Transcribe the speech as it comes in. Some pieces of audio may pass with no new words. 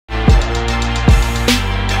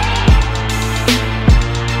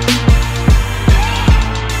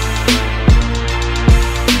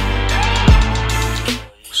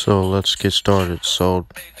So let's get started. So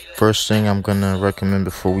first thing I'm gonna recommend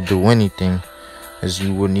before we do anything is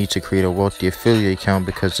you will need to create a wealthy affiliate account,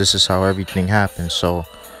 because this is how everything happens. So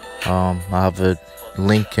I have a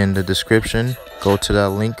link in the description. Go to that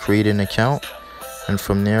link, create an account, and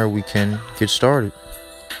from there we can get started.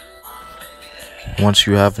 Once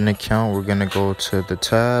you have an account, we're gonna go to the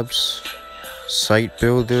tabs, site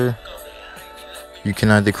builder. You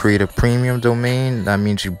can either create a premium domain, that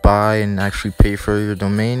means you buy and actually pay for your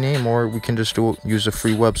domain name, or we can just use a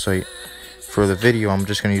free website. For the video, I'm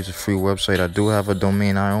just going to use a free website. I do have a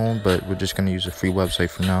domain I own, but we're just going to use a free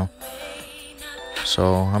website for now.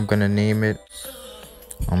 So I'm going to name it,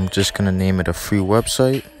 a free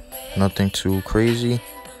website, nothing too crazy.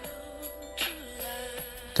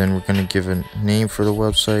 Then we're going to give a name for the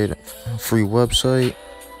website, free website.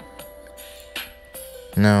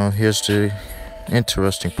 Now here's the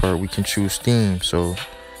interesting part. We can choose themes. So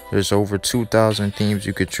there's over 2,000 themes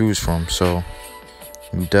you could choose from, so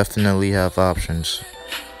you definitely have options.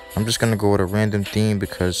 I'm just gonna go with a random theme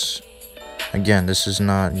because, again, this is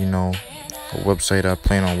not, a website I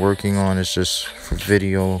plan on working on. It's just for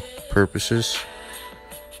video purposes.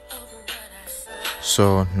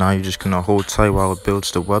 So now you're just gonna hold tight while it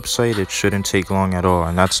builds the website. It shouldn't take long at all,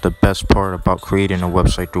 and that's the best part about creating a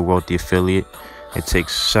website through Wealthy Affiliate. It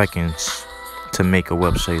takes seconds to make a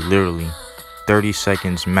website, literally 30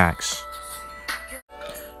 seconds max.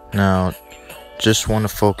 Now just want to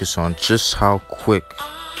focus on just how quick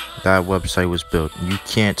that website was built. You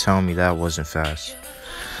can't tell me that wasn't fast.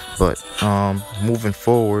 But moving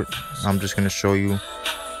forward, I'm just going to show you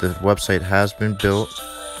the website has been built.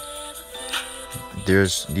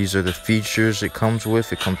 These are the features it comes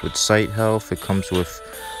with. It comes with site health. It comes with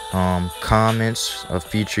comments, a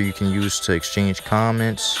feature you can use to exchange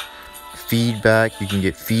comments. Feedback, you can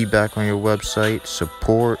get feedback on your website.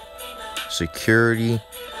 Support, security,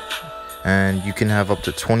 and you can have up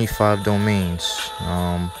to 25 domains.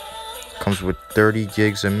 Comes with 30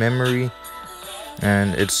 gigs of memory,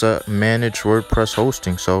 and it's a managed WordPress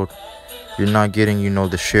hosting, so you're not getting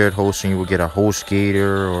the shared hosting. You will get a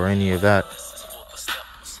HostGator or any of that.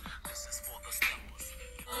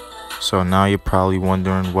 So now you're probably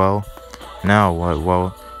wondering, well, now what?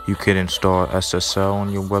 Well, you could install SSL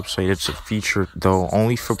on your website. It's a feature though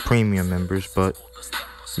only for premium members, but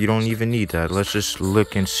you don't even need that. Let's just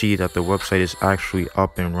look and see that the website is actually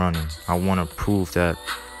up and running. I want to prove that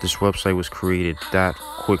this website was created that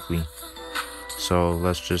quickly. So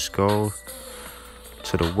let's just go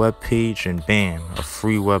to the web page, and bam, a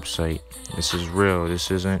free website. This is real. This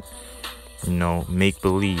isn't make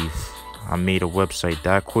believe. I made a website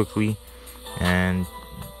that quickly, and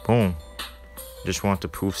boom. Just want to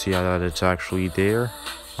prove to you that it's actually there.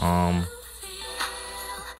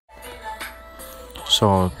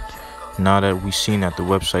 So now that we've seen that the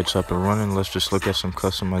website's up and running, let's just look at some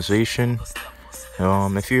customization.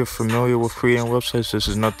 If you're familiar with creating websites, this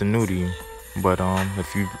is nothing new to you. But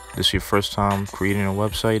if this is your first time creating a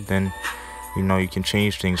website, then you can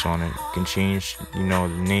change things on it. You can change the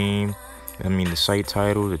name, the site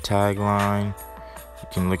title, the tagline. You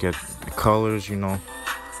can look at the colors,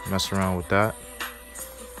 mess around with that.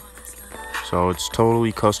 So it's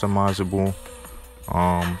totally customizable.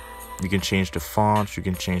 You can change the fonts, you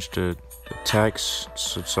can change the text.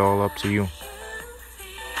 It's all up to you.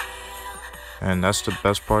 And that's the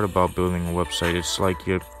best part about building a website. It's like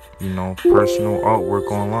your personal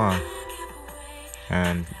artwork online.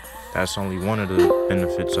 And that's only one of the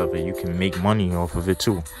benefits of it. You can make money off of it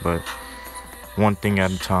too, but one thing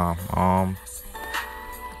at a time.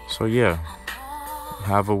 So yeah,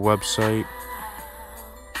 have a website.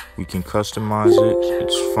 We can customize it.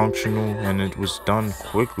 It's functional, and it was done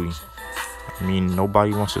quickly.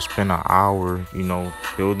 Nobody wants to spend an hour,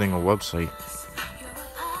 building a website.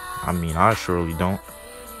 I surely don't.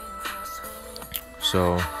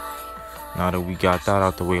 So now that we got that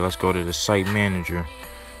out the way, let's go to the site manager.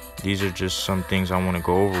 These are just some things I want to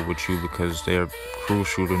go over with you because they're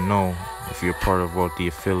crucial to know if you're part of Wealthy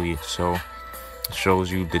Affiliate. So it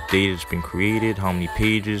shows you the date it's been created, how many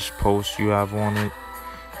pages, posts you have on it.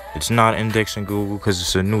 It's not indexed in Google because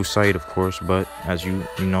it's a new site, of course, but as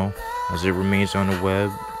as it remains on the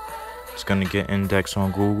web, it's gonna get indexed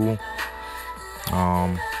on Google.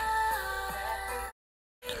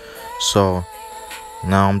 So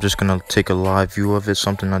now I'm just gonna take a live view of it,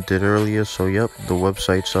 something I did earlier. So yep, the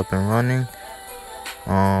website's up and running.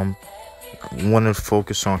 I want to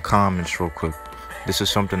focus on comments real quick. This is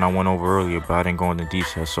something I went over earlier, but I didn't go into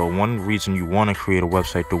detail. So one reason you want to create a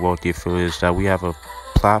website through Wealthy Affiliate is that we have a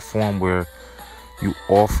platform where you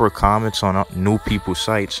offer comments on new people's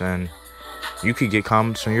sites, and you could get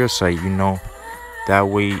comments on your site. That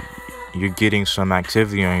way you're getting some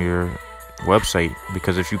activity on your website,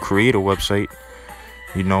 because if you create a website,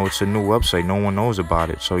 you know it's a new website, no one knows about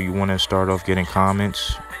it, so you want to start off getting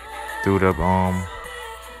comments through the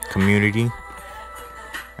community,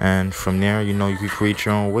 and from there, you know, you can create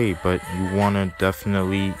your own way. But you want to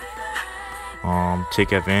definitely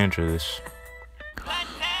take advantage of this.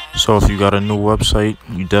 So if you got a new website,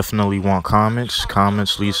 you definitely want comments.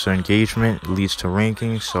 Comments leads to engagement, leads to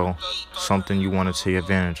ranking, so something you want to take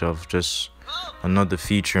advantage of. Just another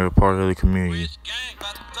feature, part of the community.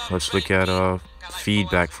 Let's look at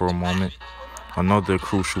feedback for a moment. Another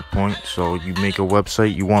crucial point. So you make a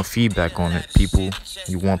website, you want feedback on it.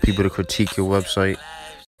 You want people to critique your website.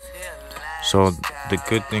 So the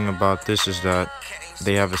good thing about this is that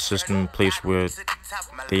they have a system in place where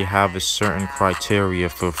they have a certain criteria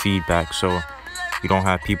for feedback. So you don't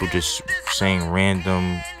have people just saying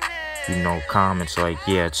random, comments like,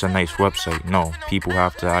 yeah, it's a nice website. No, people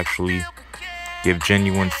have to actually give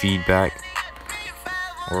genuine feedback,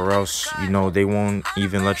 or else, they won't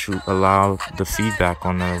even let you allow the feedback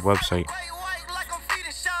on the website.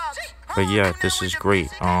 But yeah, this is great.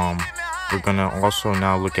 We're gonna also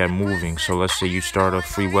now look at moving. So let's say you start a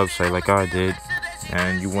free website like I did,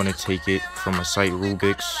 and you want to take it from a site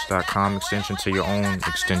Rubix.com extension to your own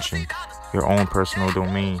extension, your own personal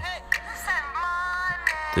domain.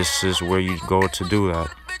 This is where you go to do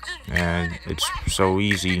that, and it's so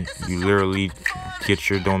easy. You literally get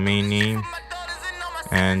your domain name,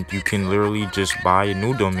 and you can literally just buy a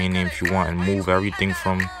new domain name if you want, and move everything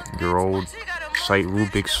from your old site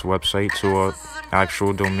Rubix website to a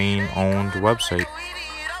actual domain owned website.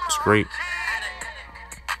 It's great,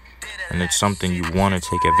 and it's something you want to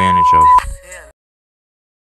take advantage of.